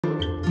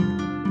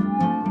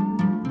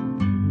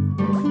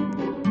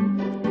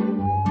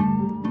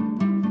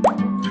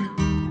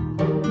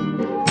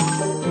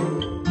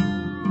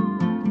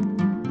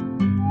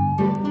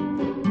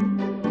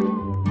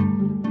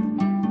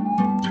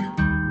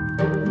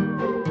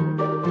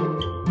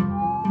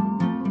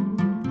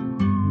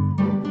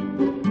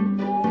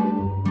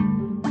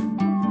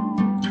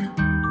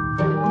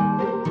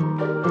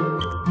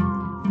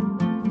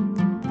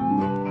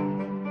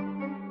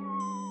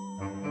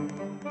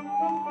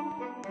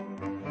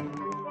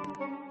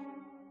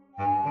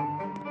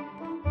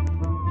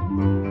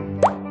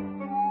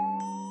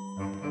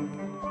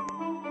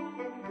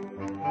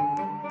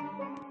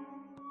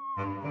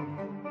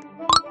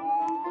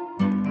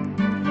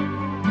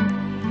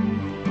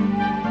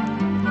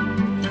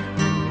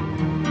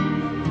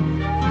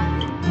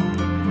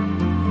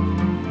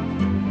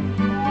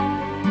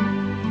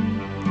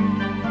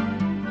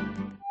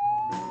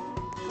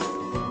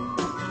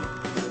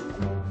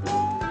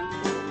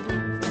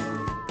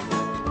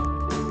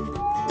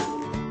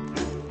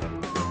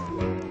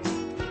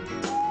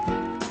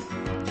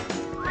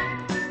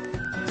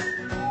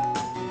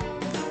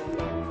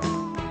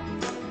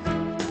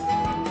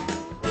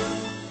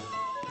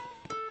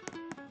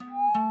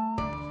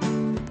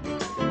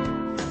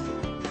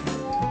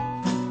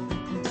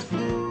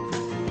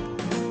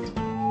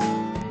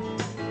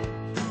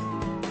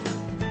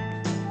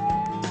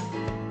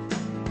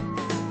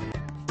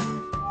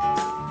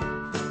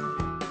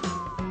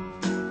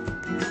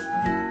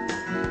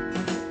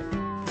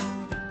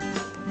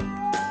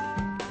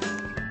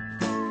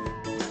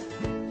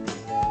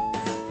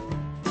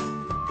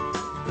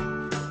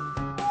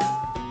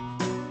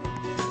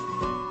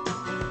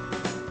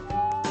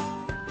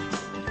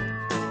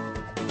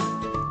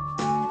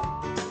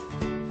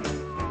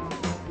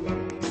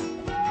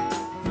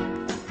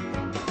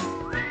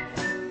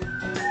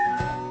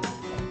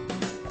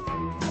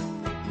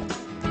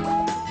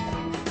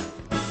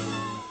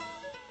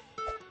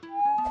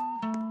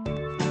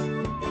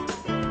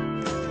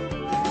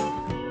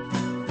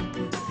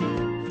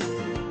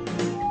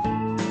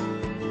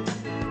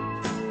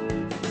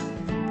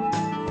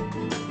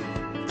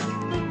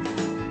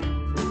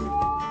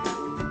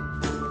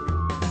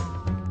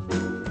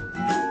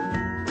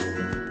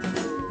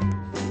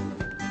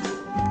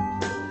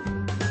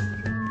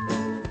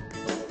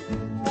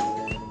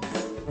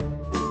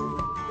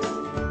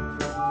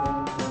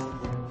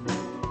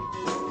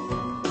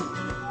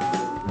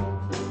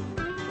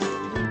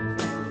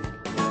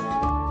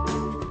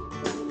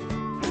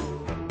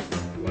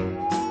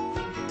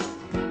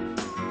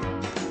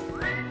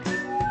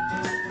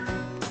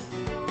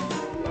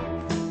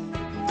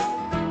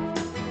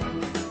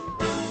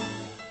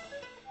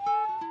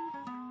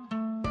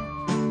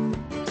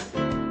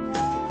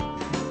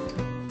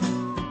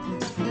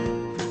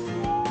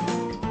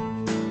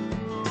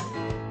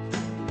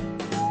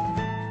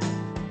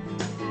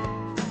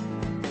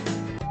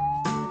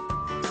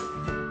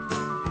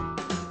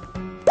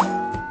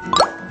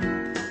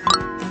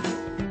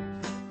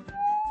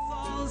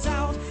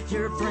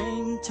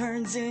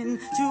turns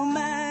into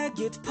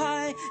maggot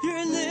pie.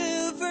 Your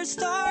liver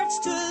starts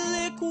to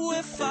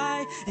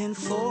liquefy, and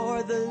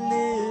for the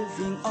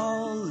living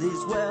all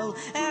is well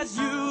as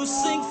you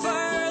sink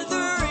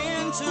further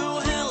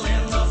into hell.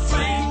 And the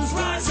flames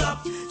rise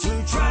up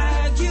to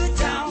drag you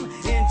down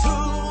into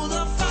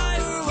the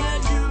fire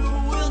where you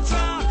will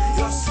drown.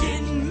 Your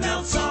skin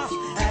melts off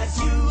as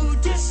you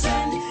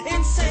descend,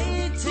 and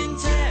Satan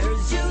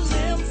tears you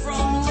limb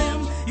from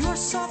limb. Your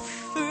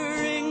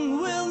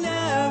suffering will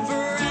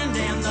never end,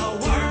 and the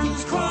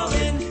worms crawl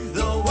in,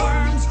 the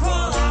worms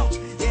crawl out.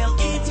 They'll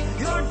eat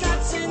your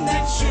guts and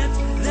then shit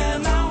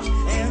them out.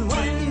 And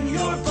when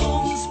your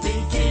bones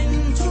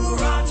begin to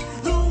rot,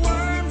 the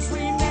worms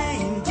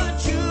remain, but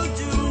you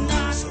do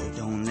not. So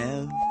don't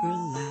ever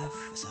laugh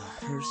as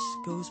a hearse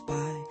goes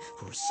by,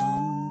 for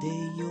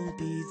someday you'll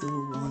be the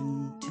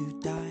one to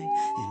die.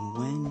 And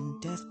when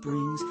death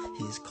brings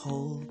his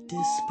cold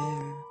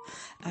despair,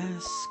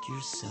 ask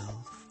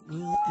yourself,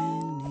 will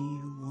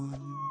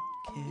anyone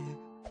care?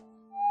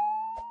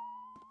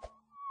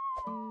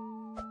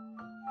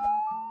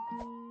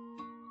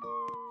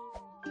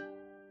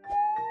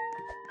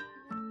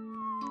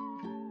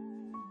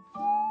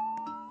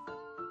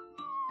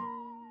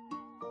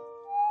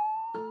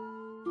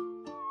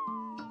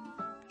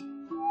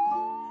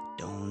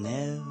 Don't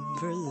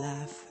ever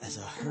laugh as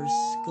a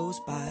hearse goes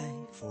by,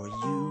 for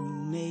you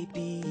may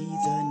be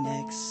the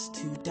next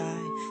to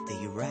die.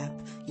 They wrap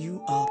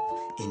you up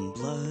in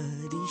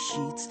bloody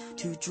sheets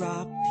to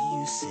drop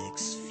you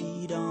 6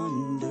 feet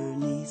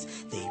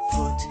underneath. They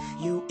put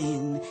you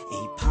in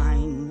a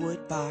pine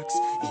wood box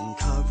and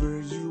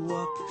cover you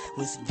up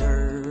with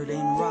dirt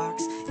and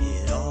rocks.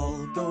 It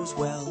all goes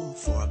well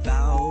for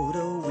about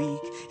a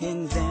week,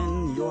 and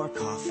then your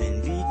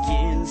coffin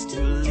begins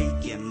to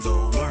leak. And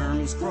the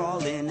worms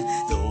crawl in,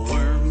 the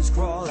worms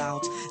crawl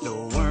out. The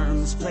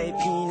worms play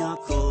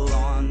pinochle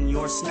on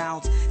your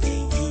snout.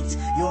 They eat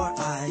your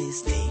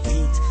eyes, they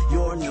eat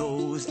your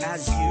nose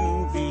as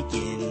you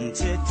begin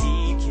to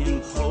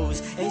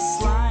decompose. A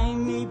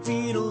slimy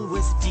beetle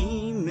with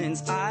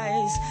demon's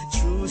eyes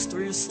chews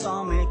through your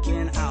stomach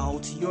and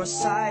out your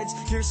sides.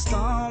 Your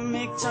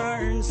stomach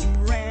turns to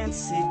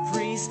rancid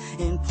grease,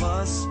 and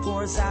pus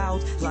pours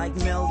out like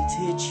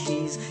melted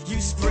cheese. You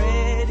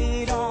spread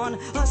it on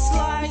a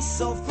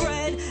slice of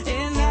bread,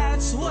 and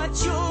that's what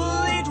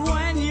you'll eat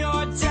when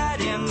you're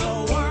dead. And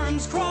the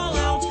worms crawl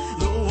out,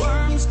 the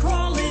worms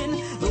crawl in.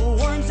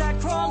 The worms that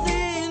crawl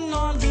in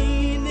are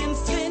lean and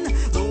thin.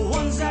 The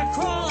ones that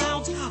crawl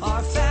out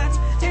are fat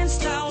and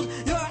stout.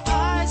 Your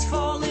eyes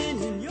fall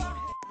in and your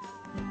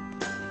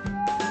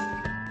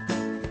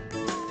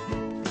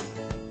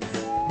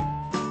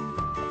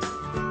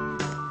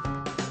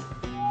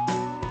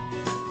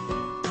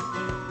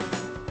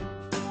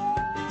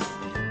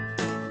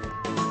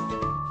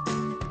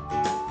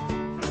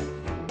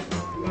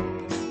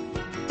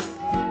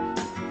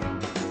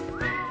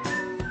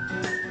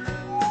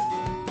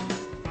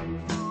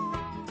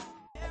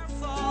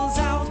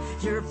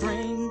Your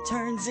brain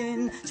turns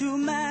into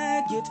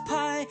maggot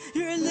pie.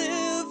 Your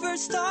liver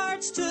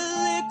starts to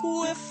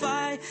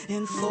liquefy,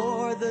 and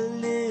for the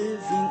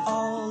living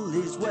all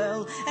is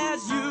well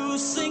as you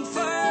sink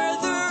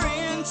further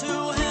into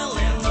hell.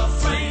 And the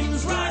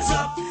flames rise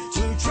up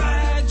to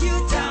drag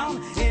you down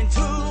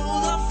into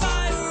the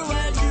fire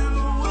where you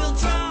will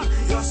drown.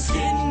 Your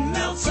skin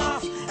melts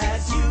off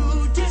as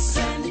you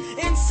descend,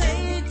 and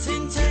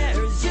Satan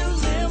tears you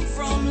limb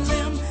from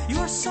limb.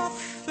 Your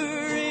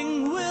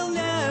suffering will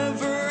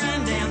never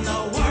end, and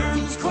the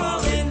worms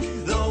crawl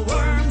in, the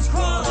worms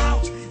crawl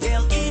out.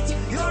 They'll eat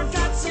your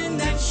guts and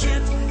then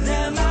shit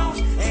them out.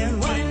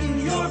 And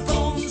when your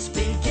bones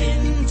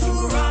begin to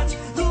rot,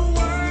 the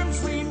worms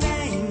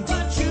remain,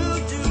 but you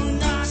do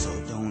not. So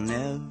don't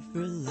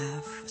ever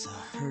laugh as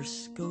a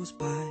hearse goes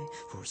by,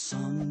 for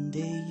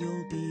someday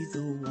you'll be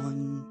the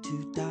one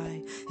to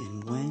die.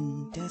 And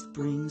when death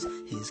brings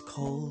his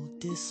cold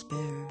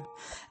despair,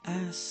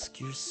 ask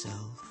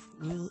yourself,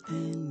 will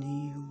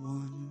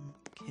anyone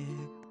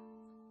care?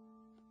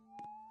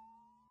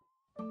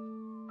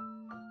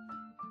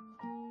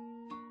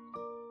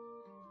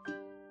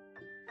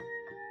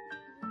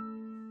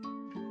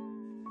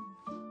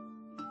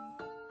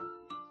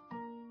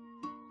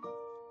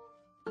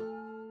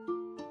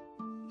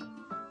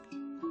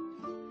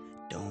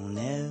 Don't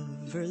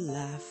ever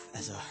laugh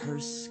as a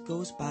hearse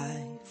goes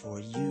by,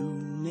 for you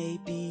may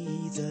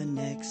be the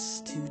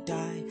next to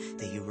die.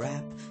 They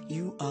wrap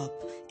you up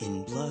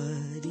in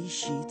bloody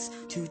sheets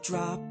to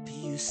drop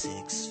you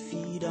 6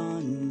 feet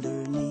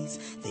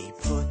underneath. They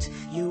put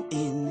you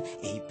in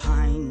a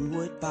pine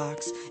wood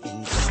box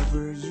and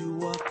cover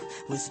you up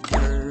with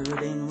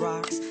dirt and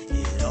rocks.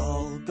 It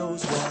all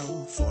goes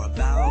well for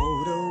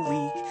about a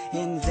week,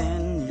 and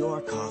then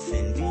your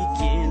coffin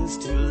begins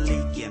to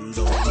leak. And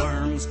the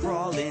worms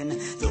crawl in,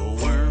 the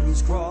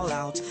worms crawl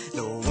out.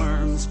 The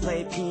worms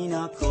play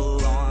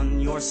pinochle on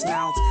your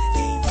snout.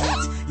 They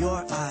eat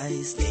your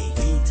eyes, they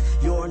eat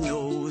your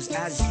nose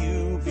as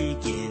you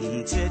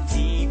begin to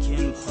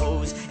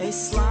decompose. A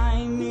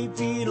slimy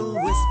beetle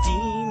with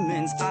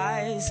demon's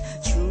eyes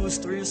chews chews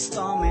through your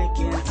stomach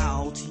and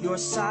out your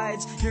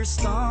sides. Your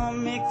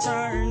stomach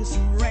turns to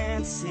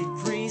rancid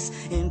grease,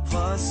 and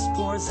pus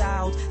pours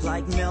out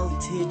like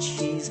melted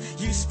cheese.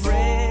 You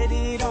spread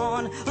it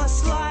on a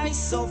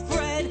slice of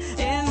bread,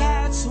 and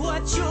that's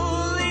what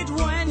you'll eat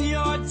when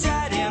you're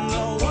dead. And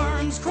the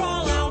worms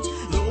crawl out,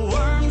 the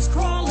worms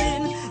crawl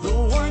in.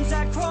 The worms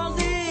that crawl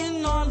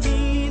in are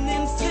lean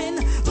and thin.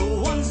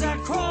 The ones that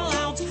crawl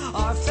out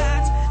are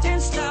fat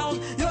and stout.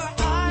 Your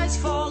eyes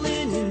fall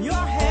in and your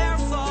hair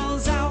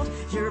falls out.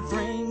 Your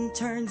brain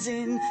turns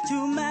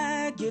into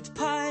maggot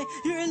pie.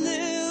 Your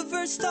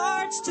liver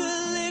starts to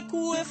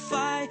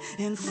liquefy.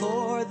 And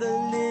for the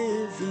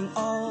living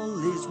all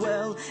is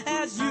well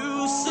as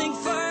you sink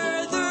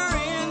further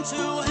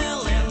into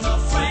hell. And the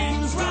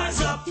flames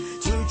rise up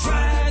to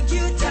drag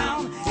you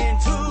down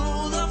into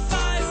the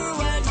fire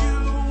where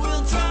you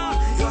will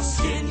drown. Your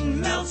skin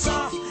melts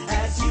off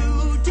as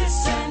you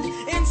descend,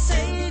 and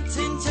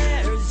Satan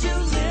tears you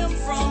limb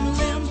from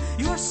limb.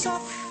 Your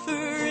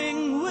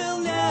suffering will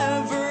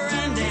never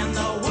end. And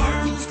the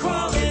worms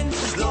crawl in,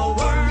 the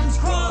worms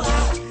crawl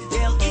out.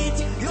 They'll eat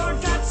your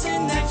guts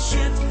and then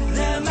shit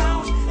them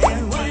out.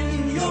 And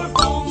when your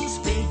bones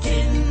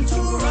begin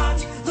to rot,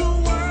 the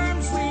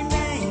worms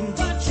remain,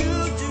 but you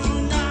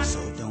do not.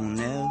 So don't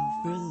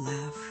ever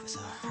laugh as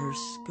a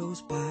hearse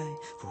goes by,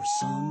 for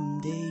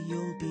someday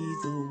you'll be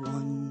the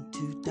one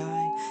to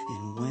die.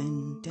 And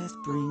when death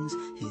brings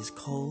his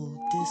cold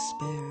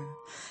despair,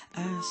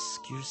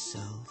 ask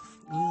yourself,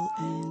 will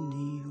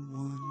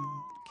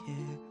anyone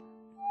care?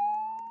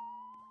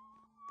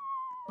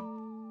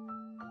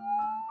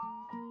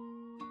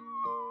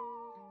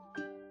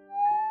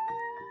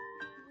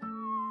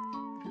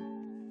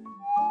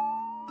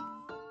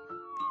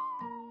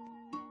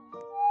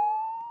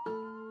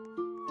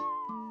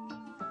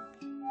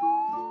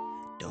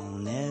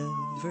 Don't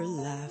ever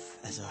laugh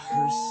as a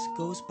hearse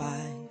goes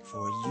by,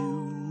 for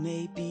you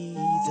may be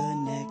the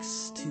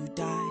next to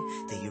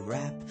die. They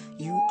wrap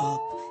you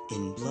up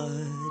in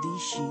bloody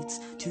sheets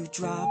to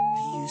drop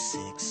you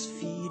 6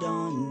 feet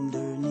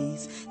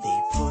underneath.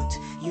 They put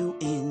you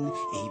in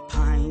a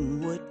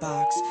pine wood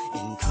box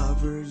and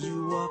cover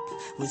you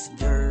up with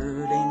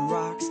dirt and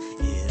rocks.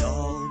 It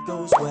all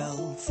goes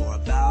well for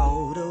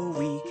about a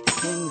week,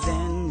 and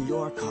then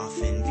your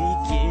coffin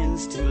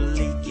begins to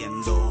leak.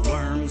 And the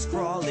worms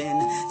crawl in,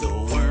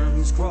 the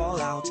worms crawl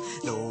out.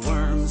 The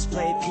worms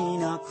play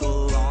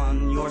pinochle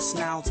on your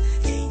snout.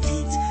 They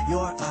eat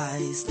your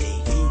eyes,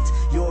 they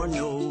eat your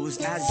nose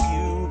as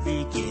you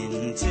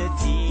begin to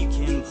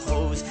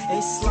decompose.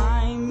 A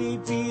slimy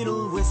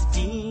beetle with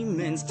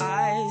demon's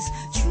eyes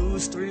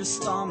chews through your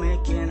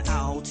stomach and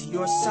out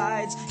your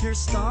sides. Your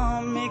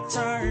stomach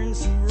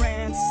turns to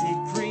rancid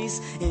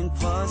grease, and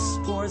pus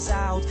pours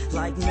out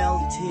like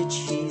melted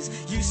cheese.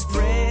 You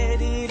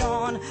spread it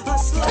on a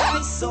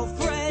slice of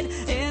bread,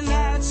 and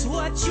that's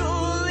what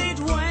you'll eat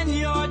when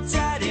you're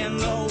dead. And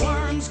the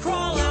worms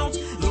crawl out,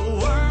 the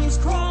worms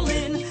crawl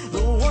in.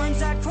 The worms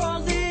that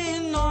crawl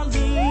in are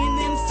lean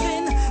and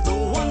thin.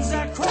 The ones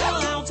that crawl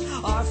out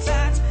are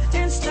fat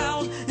and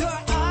stout. Your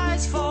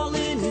eyes fall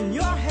in and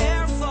your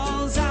hair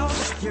falls out.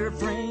 Your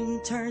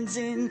brain turns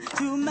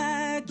into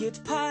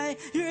maggot pie.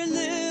 Your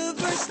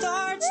liver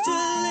starts to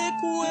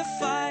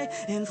liquefy.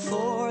 And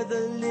for the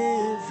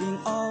living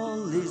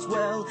all is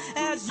well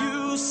as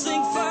you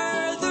sink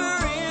further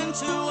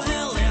into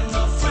hell. And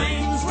the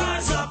flames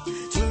rise up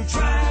to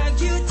drag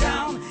you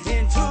down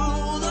into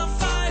the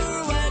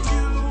fire where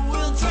you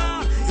will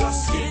drown. Your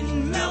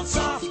skin melts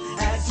off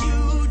as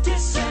you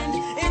descend,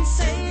 and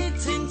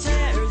Satan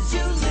tears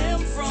you limb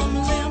from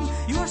limb.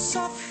 Your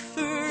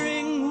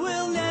suffering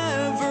will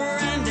never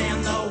end.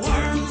 And the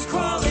worms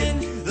crawl in,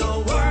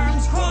 the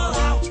worms crawl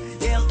out.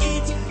 They'll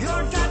eat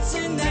your guts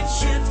and then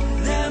shit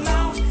them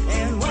out.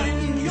 And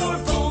when your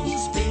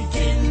bones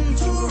begin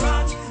to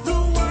rot, the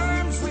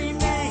worms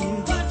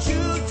remain, but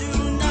you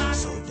do not.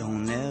 So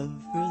don't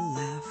ever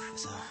laugh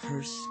as a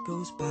hearse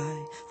goes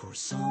by, for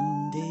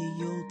someday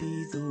you'll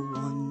be the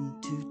one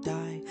to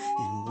die.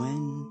 And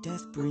when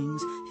death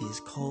brings his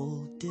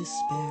cold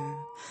despair,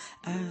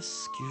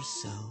 ask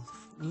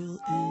yourself, will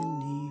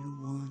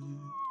anyone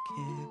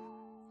care?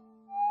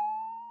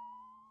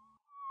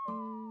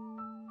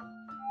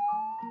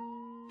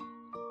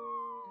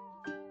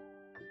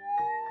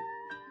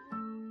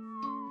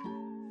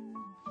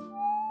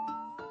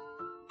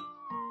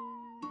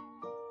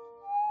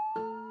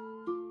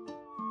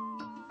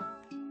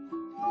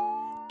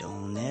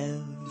 Don't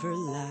ever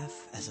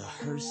laugh as a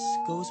hearse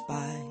goes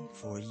by,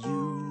 for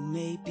you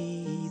may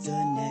be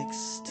the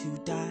next to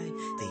die.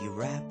 They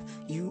wrap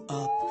you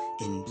up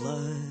in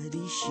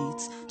bloody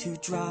sheets to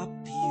drop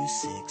you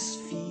 6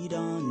 feet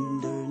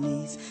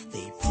underneath.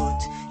 They put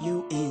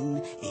you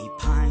in a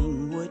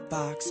pine wood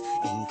box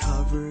and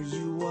cover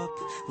you up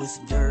with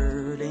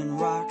dirt and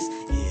rocks.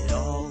 It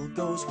all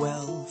goes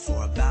well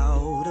for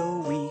about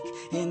a week,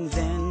 and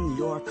then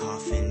your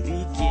coffin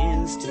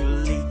begins to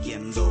leak.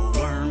 And the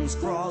worms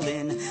crawl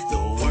in,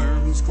 the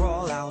worms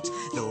crawl out.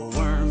 The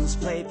worms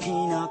play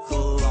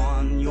pinochle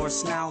on your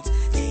snout.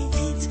 They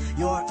eat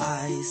your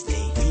eyes,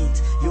 they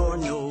eat your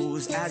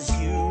as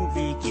you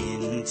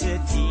begin to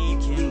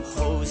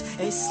decompose.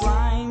 A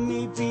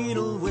slimy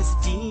beetle with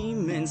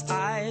demon's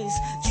eyes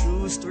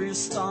chews through your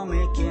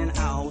stomach and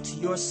out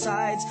your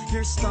sides.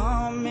 Your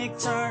stomach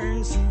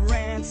turns to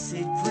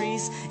rancid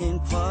grease,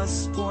 and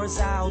pus pours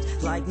out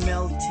like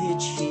melted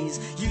cheese.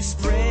 You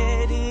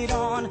spread it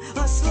on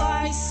a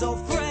slice of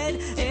bread,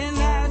 and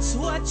that's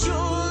what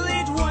you'll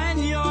eat when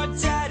you're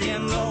dead.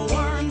 And the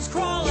worms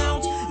crawl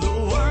out, the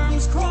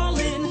worms crawl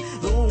in.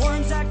 The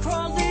worms that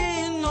crawl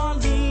in are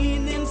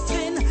lean and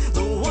thin.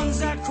 The ones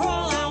that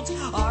crawl out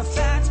are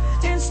fat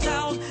and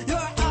stout.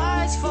 Your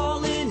eyes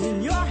fall in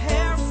and your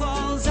hair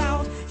falls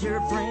out. Your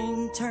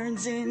brain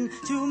turns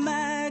into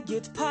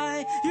maggot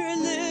pie. Your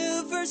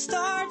liver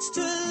starts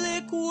to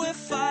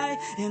liquefy.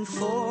 And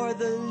for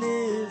the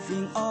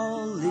living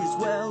all is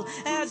well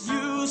as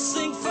you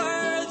sink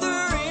further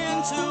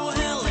into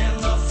hell.